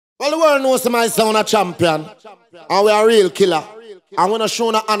Well, the world knows my sound a champion, and we are a real killer. And we not show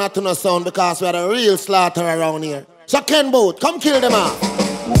no honor to no sound because we are the real slaughter around here. So Ken Boothe, come kill them off.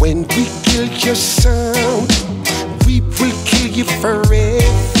 When we kill your sound, we will kill you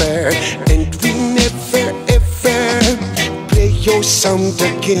forever, and we never ever play your sound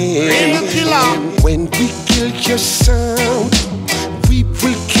again. Real killer. When we kill your sound, we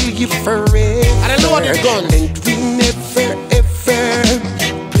will kill you forever, and we never ever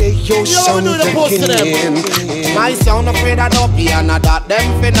play your sound again. My sound afraid of dopey and not that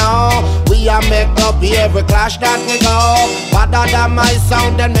them fi know. We a make dopey every clash that we go. Better than my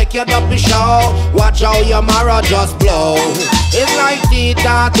sound then make your dopey show. Watch how your marrow just blow. It's like teeth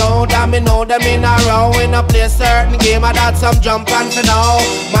out and me know them in a row. In a play certain game I got some jump and fi know.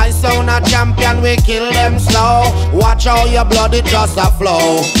 My sound a champion, we kill them slow. Watch how your blood it just a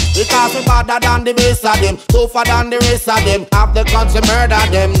flow. Because we better than the base of them, tougher than the rest of them. Have the guns to murder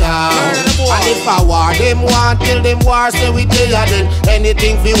them now. And if I war them want till them war, say we tell them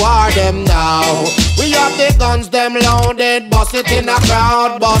anything fi war them now. We have the guns them loaded, bust it in a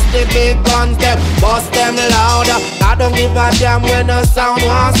crowd, bust the big guns them, bust them loud. I don't give a damn when the sound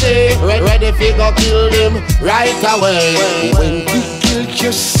was say. Ready fi go kill them right away. When we kill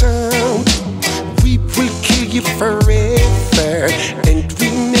your sound, we will kill you forever, and we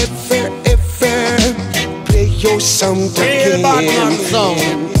never ever play your sound again.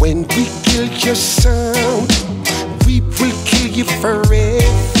 When we kill your sound, we will kill you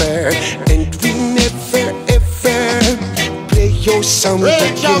forever, and we never ever play your sound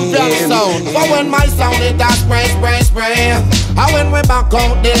again. But when my sound it a spray, spray, spray, and when we back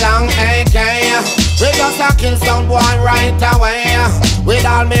out the long AK, we just a kill sound boy right away. With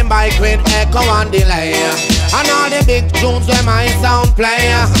all me mic with echo and delay, and all the big tunes where my sound play,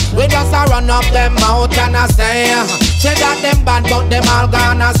 we just a run up them mouth and a say that them bad but them all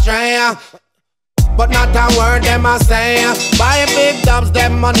gone astray. But not a word them a say. Buy big dubs,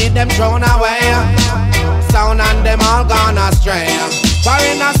 them money them thrown away. Sound and them all gone astray. For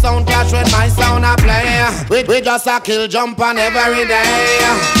in a sound clash when my sound a play, we just a kill jump on every day.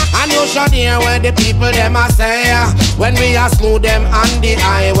 And you should hear where the people them a say when we a smooth them on the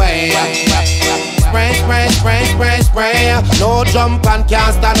highway. Spray, spray, spray, spray, spray. No jump and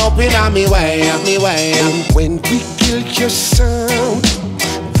can't stand up in a me way, me way. And when we kill your sound,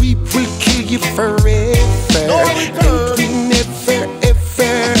 we will kill you forever, and we never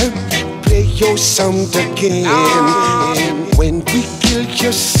ever play your sound again. And when we kill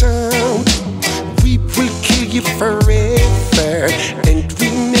your sound, we will kill you forever, and we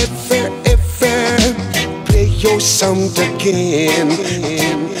never ever play your sound again.